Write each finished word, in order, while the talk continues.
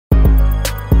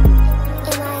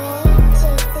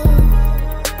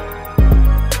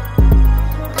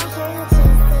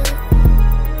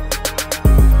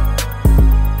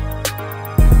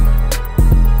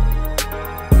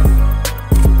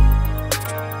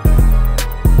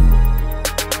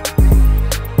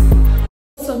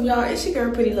y'all? It's your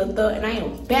girl Pretty Little Thug, and I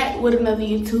am back with another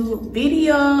YouTube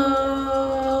video.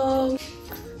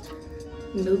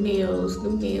 New nails.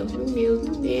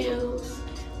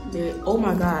 Oh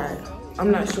my god,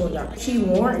 I'm not sure y'all. She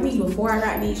warned me before I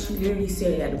got these. She literally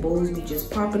said that the bows be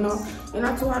just popping off, and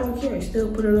I told her I don't care. I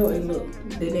still put it on, and look,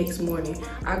 the next morning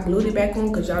I glued it back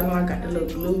on because y'all know I got the little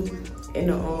glue and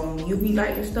the UV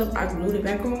light and stuff. I glued it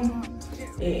back on,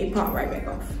 and it popped right back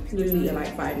off. Literally in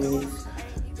like 5 minutes.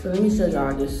 So let me show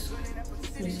y'all this.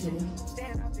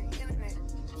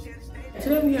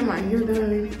 Today we got my hair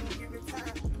done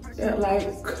at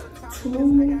like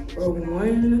 2 or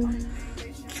 1.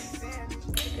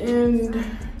 And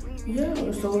yeah,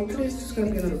 so today's just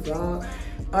gonna be another vlog.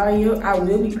 I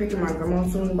will be pranking my grandma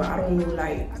soon, but I don't know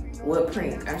like what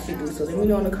prank I should do. So let me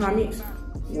know in the comments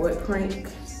what prank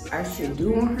I should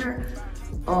do on her.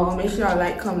 Make sure y'all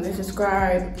like, comment, and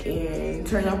subscribe, and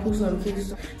turn y'all post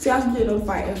notifications so y'all can get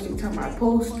notified every time I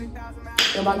post.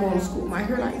 Am I going to school with my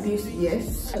hair like this?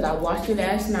 Yes, because I washed it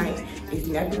last night. It's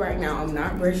nappy right now. I'm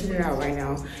not brushing it out right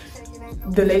now.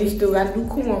 The lady still got to do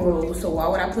cornrows, so why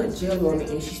would I put gel on it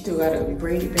and she still got to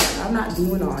braid it back? I'm not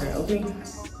doing all that, okay?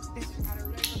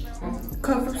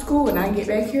 Come from school and I get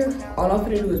back here, all I'm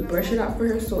gonna do is brush it out for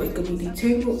her so it could be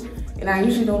detangled. And I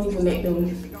usually don't even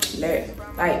let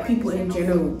like people in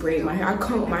general braid my hair. I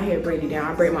come with my hair braided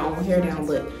down. I braid my own hair down,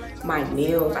 but my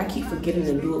nails, I keep forgetting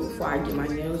to do it before I get my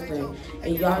nails done.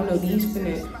 And y'all know these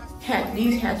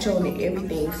hatch on and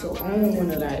everything, so I don't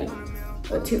wanna like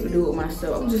attempt to do it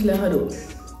myself. I'm just let her do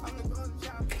it.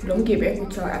 Don't get back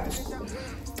with y'all after school.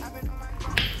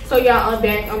 So y'all, I'm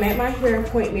back. I'm at my hair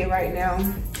appointment right now.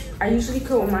 I usually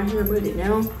cut with my hair braided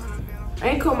down. I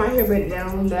ain't cut my hair braided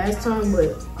down last time,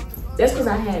 but that's because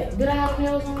did I have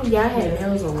nails on? Yeah, I had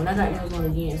nails on, and I got nails on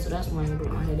again, so that's why I didn't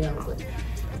braid my hair down. But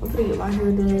I'm gonna get my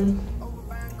hair done.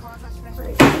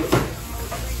 Right.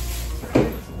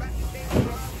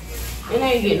 And I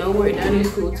ain't get no work done in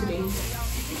school today.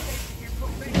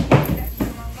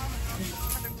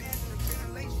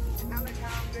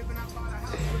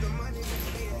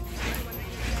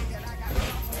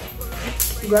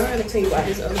 Girl, I gotta tell you about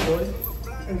this other boy.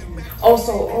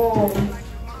 Also,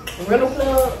 rental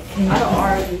club, I don't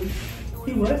argue.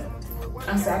 He what?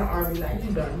 I said I don't argue, like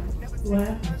you done. What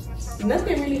happened?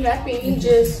 Nothing really happened. He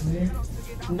just,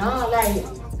 like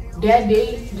that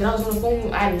day that I was on the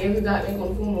phone, I never got back on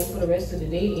the phone for the rest of the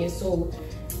day. And so,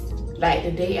 like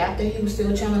the day after, he was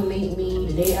still trying to link me.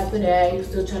 The day after that, he was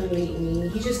still trying to link me.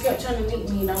 He just kept trying to link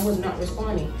me, and I was not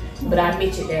responding. But I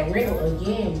mentioned that rental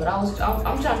again. But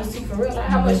I'm trying to see for real, like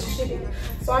how much shit it is,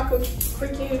 so I could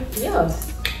freaking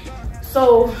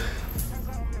So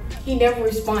he never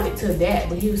responded to that,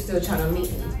 but he was still trying to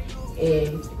link me.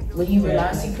 And when he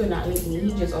realized he could not link me,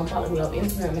 he just unfollowed me off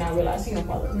Instagram, and I realized he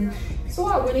unfollowed me. So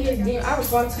I went in his DM. I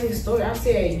responded to his story. I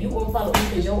said, "You unfollowed me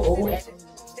because you're old."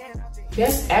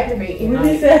 That's aggravating. What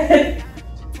he said?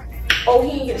 Oh, he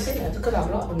didn't get to say that because I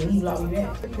blocked him and he blocked me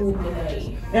back.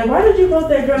 And why did you post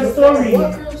that girl's story?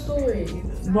 What girl's story?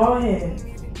 Bald head.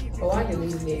 Oh, I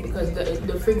deleted it because the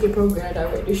freaking program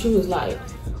director, she was like,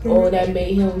 oh, that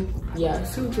made him, yeah,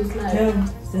 she was just like, her.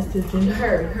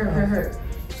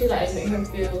 She like, it made her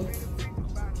feel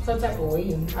some type of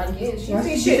way. I guess. She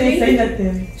didn't say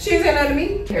nothing. She didn't say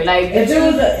nothing to me. Like,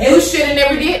 you should have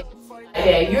never did.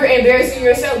 Yeah, you're embarrassing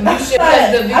yourself. You should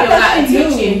have the video got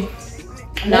attention.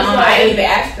 No, I ain't even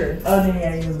asked her. Oh, then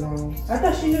yeah, you was wrong. I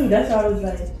thought she knew. That's why I was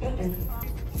like.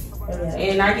 Oh, yeah.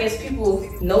 And I guess people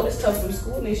noticed stuff from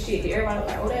school and shit. Everybody was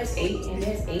like, oh, that's 8, and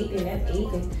that's 8, and that's 8.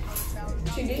 And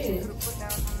she did.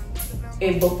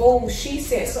 And before she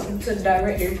said something to the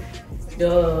director,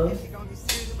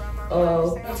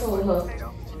 I told her,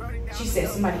 she said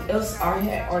somebody else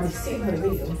had already seen her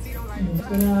video.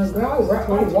 Girl,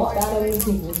 I walked out on them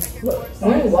people. Look, I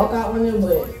didn't walk out on them,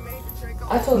 but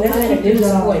I told them I had a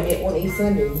dentist appointment on a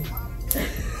Sunday.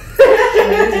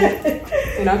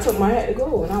 And I told them I had to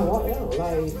go, and I walked out.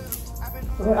 Like,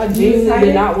 I genuinely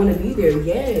did not want to be there.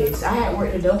 Yes, I had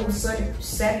worked a double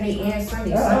Saturday and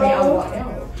Sunday. Sunday I walked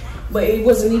out. But it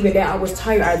wasn't even that I was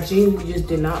tired. I genuinely just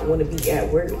did not want to be at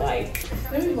work. Like,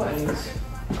 let me find this.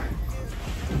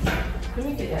 Let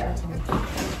me get that.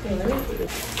 Okay, let me put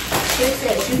this. She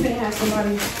said she's gonna have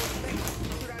somebody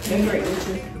decorate with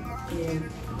you. Yeah.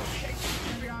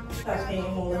 I can't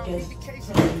even look at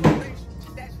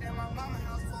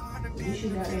you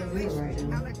should got that real right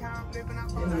now.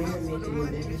 The mirror make it look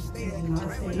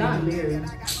better. Not mirror.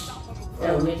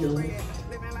 That window.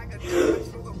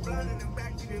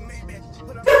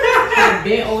 I've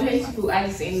been on his food. I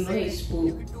just ain't know his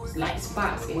food. Like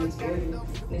spots in his area.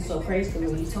 And it's so crazy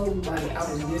because when he told me about it, I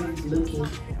was literally looking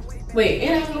Wait,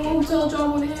 and I'm the one who told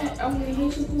y'all when I want to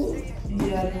Haitian food.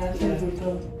 Yeah.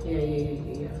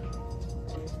 Yeah.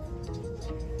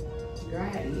 Girl, I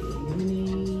had to get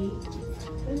lemonade.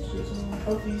 That shit's on.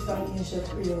 Hopefully you start getting Chef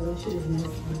Creole. That shit is nasty.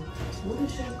 What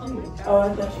is Chef Creole? Oh, I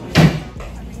thought you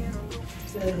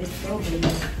said it's strawberry.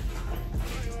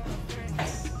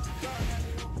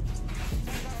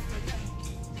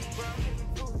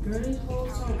 Girl, this whole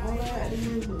time, all I had to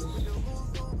do was...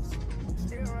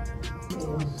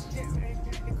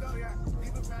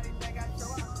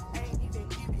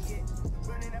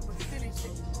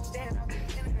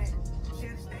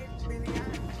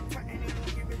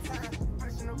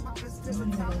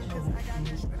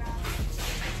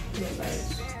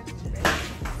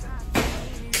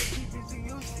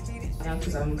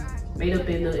 Because I'm made up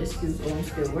a little excuse, oh, I'm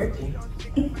still working.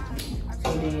 So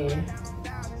then,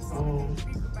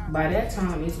 by that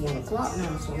time it's 1 o'clock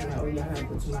now, so I'm like, oh yeah, I gotta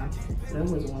go to my, no, it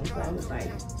was 1 o'clock, it was like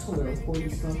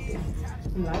 12:40 something.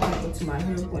 I'm like, I gotta go to my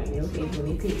hair appointment. Okay, when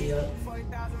they picked me up,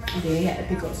 then they had to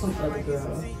pick up some other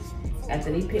girl.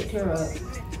 After they picked her up,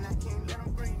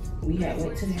 we had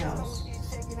went to the house.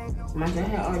 Mind you, I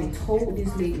had already told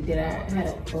this lady that I had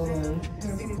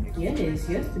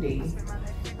yesterday.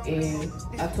 And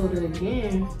I told her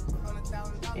again,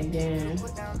 and then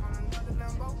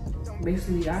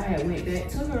basically I had went back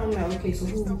to her. I'm like, okay, so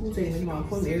who's taking me to my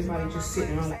appointment? Everybody just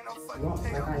sitting around like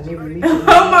I never met you.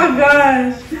 Oh my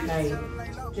gosh! Like,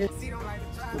 just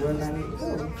where I need to go.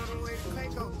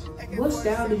 What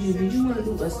style did you want to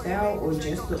do a style or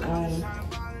just the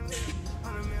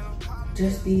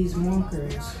just these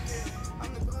markers?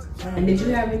 And did you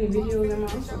have any videos in my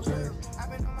also?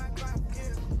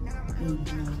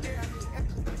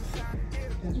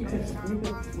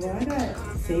 Yeah, I got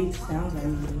saved sounds on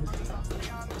you.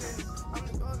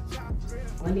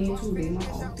 Monday and Tuesday, my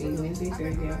off day. Wednesday,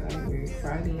 Thursday, I got work.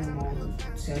 Friday, I'm on.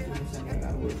 Saturday and Sunday, I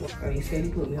got work. They said he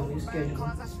put me on his schedule.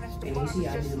 And they see I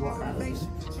just walk out of it.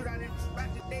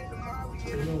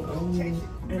 And then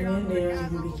they don't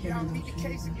be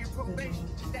carrying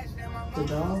the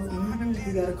dog?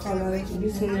 You gotta call out. You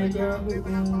seen that dog who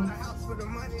got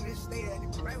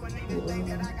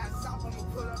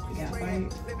fired?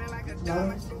 No?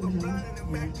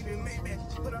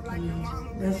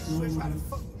 That's normal.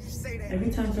 Every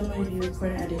time somebody be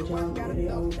recording at their job, they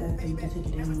always ask them to take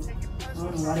it down. I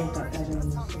don't know why they thought that was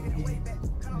so big.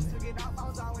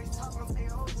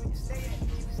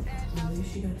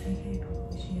 She got 10K.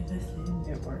 She invested in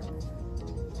that part.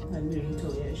 I literally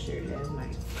told you that shit last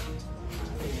night.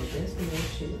 I invested in that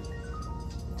shit.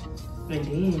 And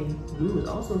then we was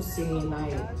also saying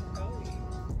like,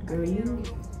 girl, you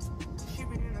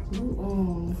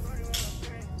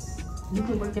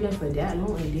been working there for that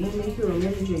long and didn't make you a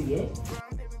manager yet?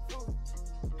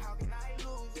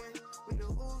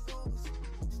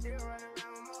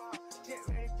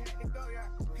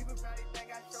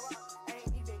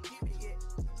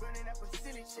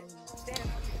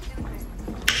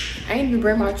 I ain't even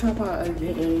bring my tripod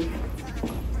again.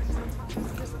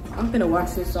 I'm gonna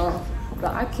wash this off,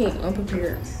 but I can't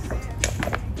unprepared.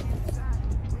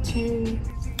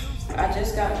 I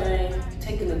just got done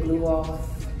taking the glue off.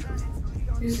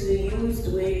 This is a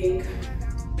used wig.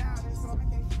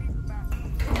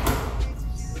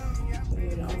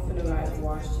 And I'm gonna like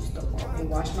wash this stuff off and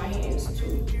wash my hands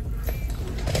too.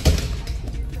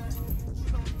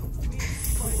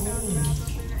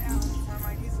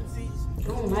 I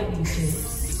don't like these shit.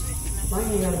 My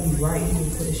hair gotta be right here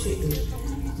for the shit to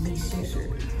be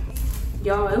censored.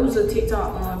 Y'all, it was a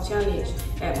TikTok challenge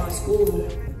at my school.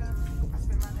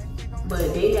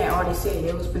 But they had already said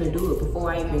they was gonna do it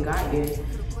before I even got there.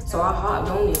 So I hopped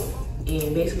on it.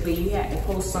 And basically you had to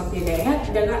post something that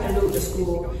got to do with the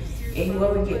school. And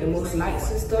whoever get the most likes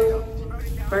and stuff,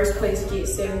 first place get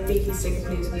 $750, second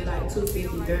place get like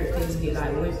 $250, third place get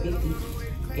like $150.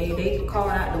 And they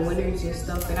called out the winners and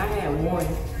stuff, and I had one.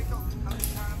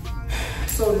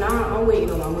 So now I'm waiting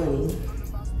on my money.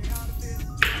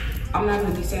 I'm not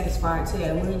gonna be satisfied till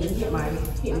that money hit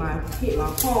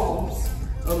my palms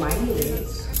of my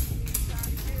hands.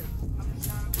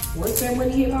 Once that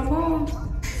money hit my palms,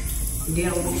 then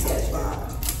I'll be satisfied.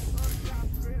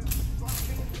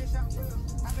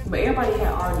 But everybody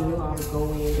had already knew I was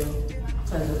going though,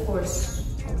 because of course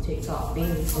on TikTok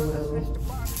things or whatever.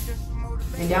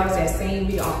 And that was that same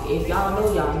video. If y'all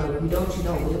know, y'all know. If you don't, you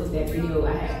don't. It was that video I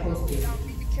had posted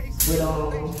with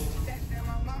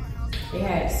they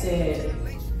had said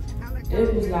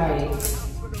it was like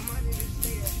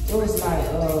what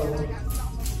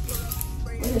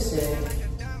it said?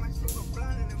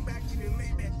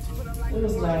 It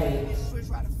was like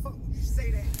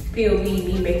POV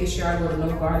me making sure I go to no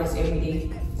regardless every day.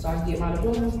 so I can get my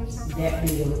diploma. That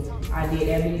video. I did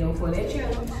that video for that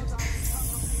challenge.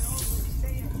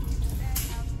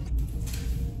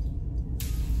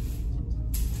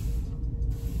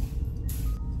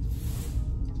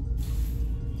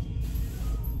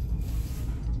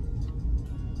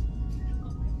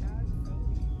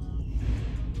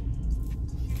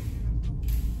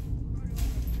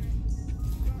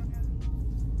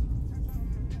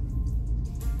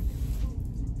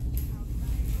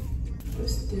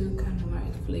 It's still kind of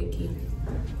like flaky.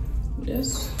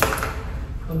 That's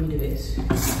gonna be the best.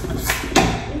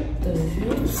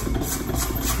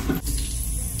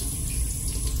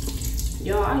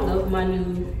 Y'all, I love my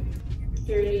new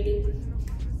hair lady.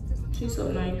 She's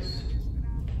so nice.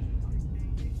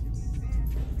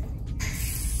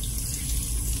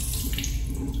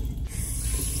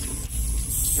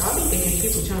 Y'all be thinking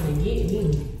people trying to get me.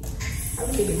 I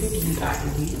be thinking people be out to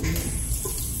get me.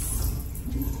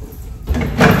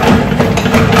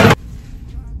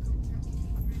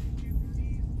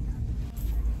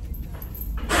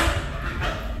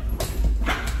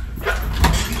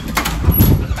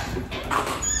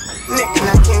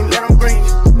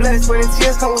 Sweat and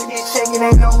tears come with this check, it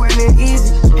ain't nowhere near easy.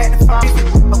 Had to find it,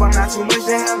 hope I'm not too much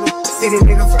to handle. City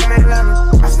nigga from Atlanta,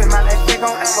 I spent my last check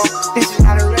on ammo. This is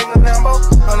not a regular Lambo.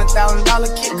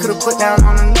 $100,000 kit, could've put down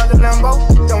on another Lambo.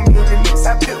 Don't be in the mix,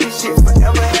 I built this shit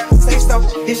forever, have to say so.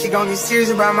 This shit gon' get serious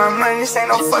about my money, this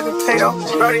ain't no fucking play-doh.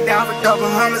 Wrote it down for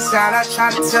double homicide, I try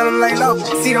to tell him lay low.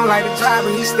 C don't like to drive,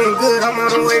 but he stay good, I'm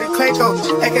on the way to Clayco.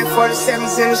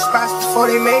 AK-47s in the spots before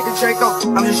they made the Draco.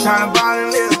 I'm just tryna ball and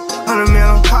live. 100 mil,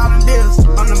 I'm calling deals.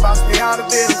 I'm the boss, they all the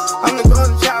bills. I'm the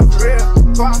golden child for real.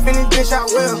 Go off in this bitch, I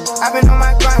will. I've been on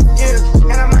my grind for years,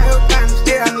 and I'm out here grinding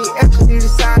still. I need equity to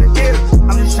sign a deal.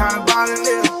 I'm just trying to ball and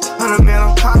live. 100 mil,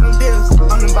 I'm calling deals.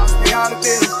 I'm the boss, they all the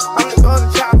bills. I'm the golden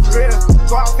child for real.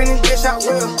 Go off in this bitch, I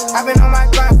will. I've been on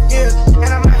my grind for years, and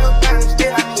I'm out here grinding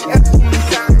still. I need equity to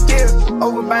sign a deal.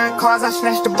 Over buying cars, I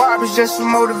snatched the barbers just for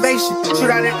motivation. Shoot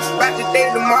out at the spot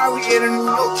today, tomorrow we get a new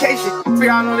location. Free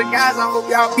all of the guys, I hope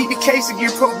y'all beat the case and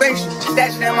get probation.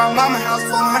 Stashed at my mama house,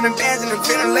 400 bands in the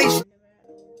ventilation.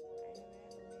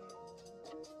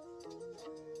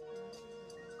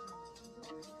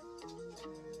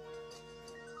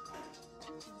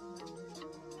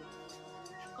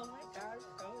 Oh my God,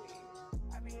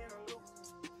 I be in a loop,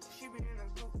 she be in a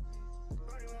group.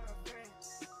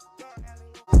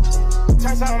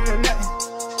 Turn something to nothing,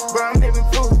 bro, I'm living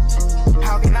proof.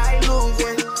 How can I lose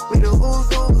when we the ooze?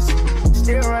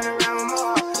 Still running around with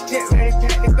more, get ready,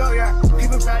 pack to go, yeah.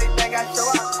 People probably think I show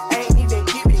up, I ain't even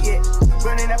give it yet.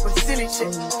 Running up a silly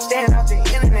shit, staying off the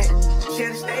internet.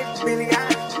 Should've stayed with Billy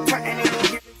Eilish, turn and even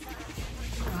give it.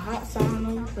 A hot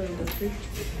sauna for the fish.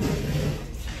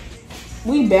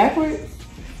 We backwards?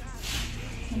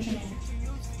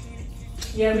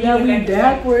 Yeah, we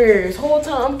backwards. Whole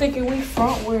time I'm thinking we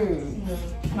frontwards. Yeah.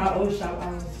 My old shop,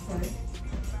 I was front.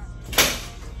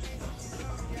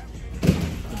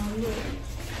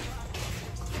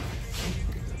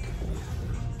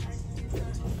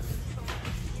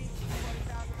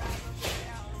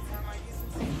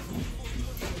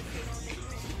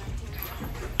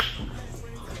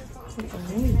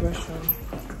 Let me brush on.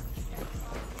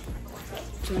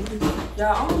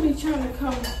 Y'all, I'm gonna be trying to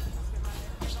come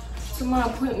to my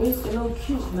appointments and no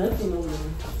cute nothing over there.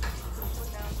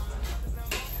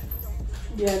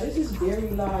 Yeah, this is very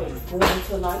like going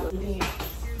to like an event.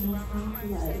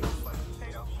 Like,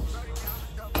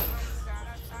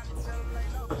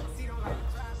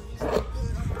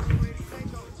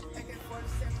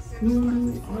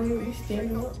 we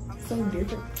standing up so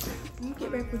different. Let me get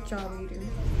back with y'all later.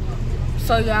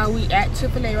 So y'all, we at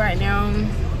Chick-fil-A right now.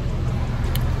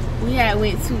 We had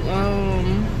went to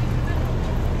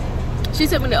she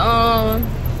took me to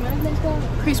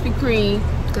Krispy Kreme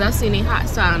because I seen a hot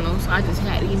sauna, so I just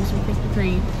had to give me some Krispy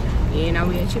Kreme. And now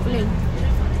we at Chick-fil-A.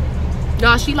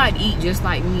 Y'all, she like to eat just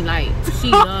like me. Like, she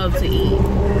loves to eat.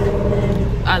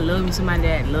 I love me some my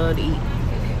dad love to eat.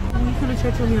 When you come to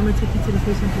church with me, I'm gonna take you to the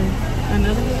fishing place.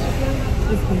 Another fishing place?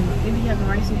 It's good. Maybe you have the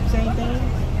rice and the same thing.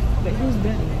 But who's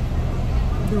better?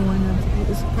 The one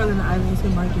that's probably in the islands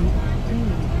in Market.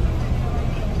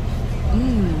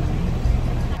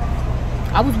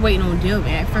 I was waiting on them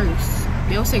at first.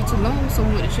 They'll take too long, so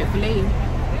we went to Chick-fil-A.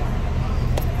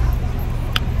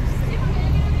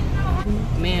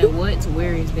 Man, what?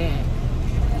 Where is that?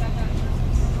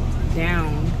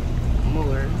 Down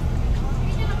more.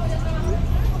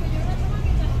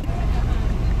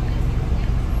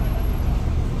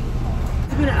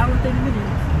 It's been an hour and 30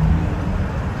 minutes.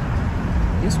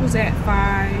 This was at 5.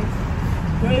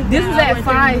 Right, This was at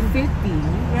 5:50.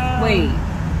 Yeah. Wait.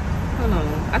 Hold on.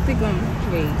 I think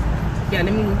wait. Yeah,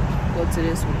 let me go to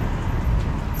this one.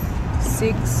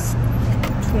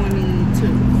 622.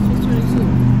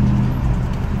 622.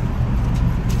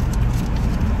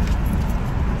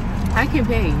 I can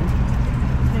pay.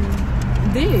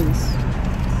 This.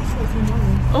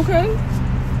 Okay.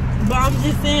 But I'm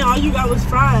just saying, all you got was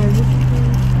fries.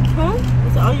 Huh?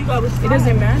 That's all you got was fries. It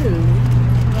doesn't matter.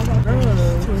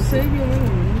 Save your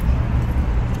money.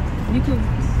 You could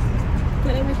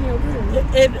put everything in your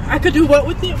purse. And I could do what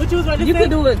with it? What you was going to say? You could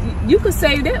do it. You could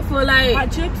save that for like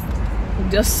hot chips?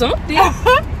 Just something.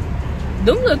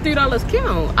 Them little $3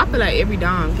 count. I feel like every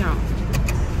dime counts.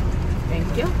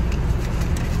 Thank you.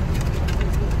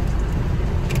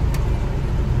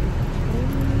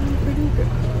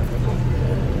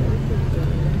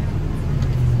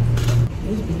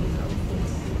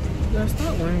 Y'all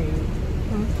stop worrying.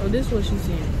 Oh, this is what she's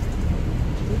saying.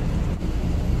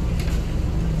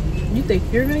 You think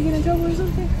you're gonna get in trouble or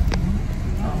something?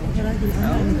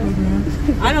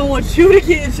 I don't want you to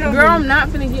get in trouble. Girl, I'm not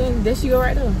finna get in. There she go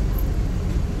right there.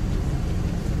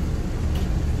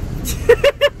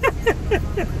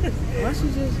 Why she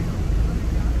just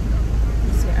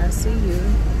say, I see you.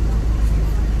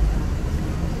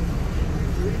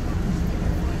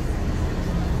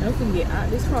 I can get out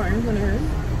this car in front of her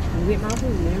and get my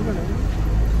food in front of her.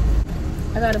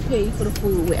 I gotta pay for the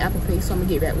food with Apple Pay, so I'm gonna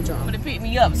get back with y'all. To pick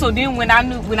me up. So then when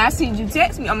I seen you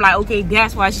text me, I'm like, okay,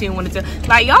 that's why she didn't want to tell.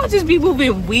 Like, y'all just be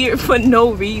moving weird for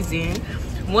no reason.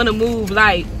 Wanna move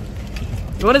like,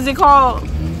 what is it called?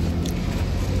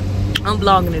 I'm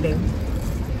vlogging today.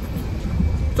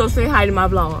 So say hi to my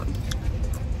vlog.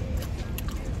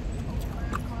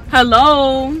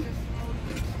 Hello.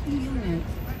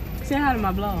 Say hi to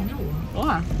my vlog. No.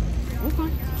 Why? Okay.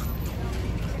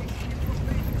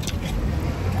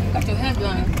 Got your hair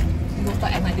done. You gonna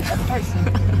start acting like this other person.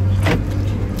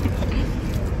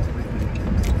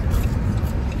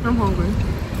 I'm hungry. I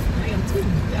am too.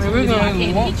 And we're gonna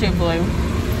even want Chick-fil-A.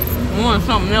 We want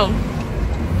something else.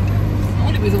 The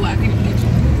only reason why I can't eat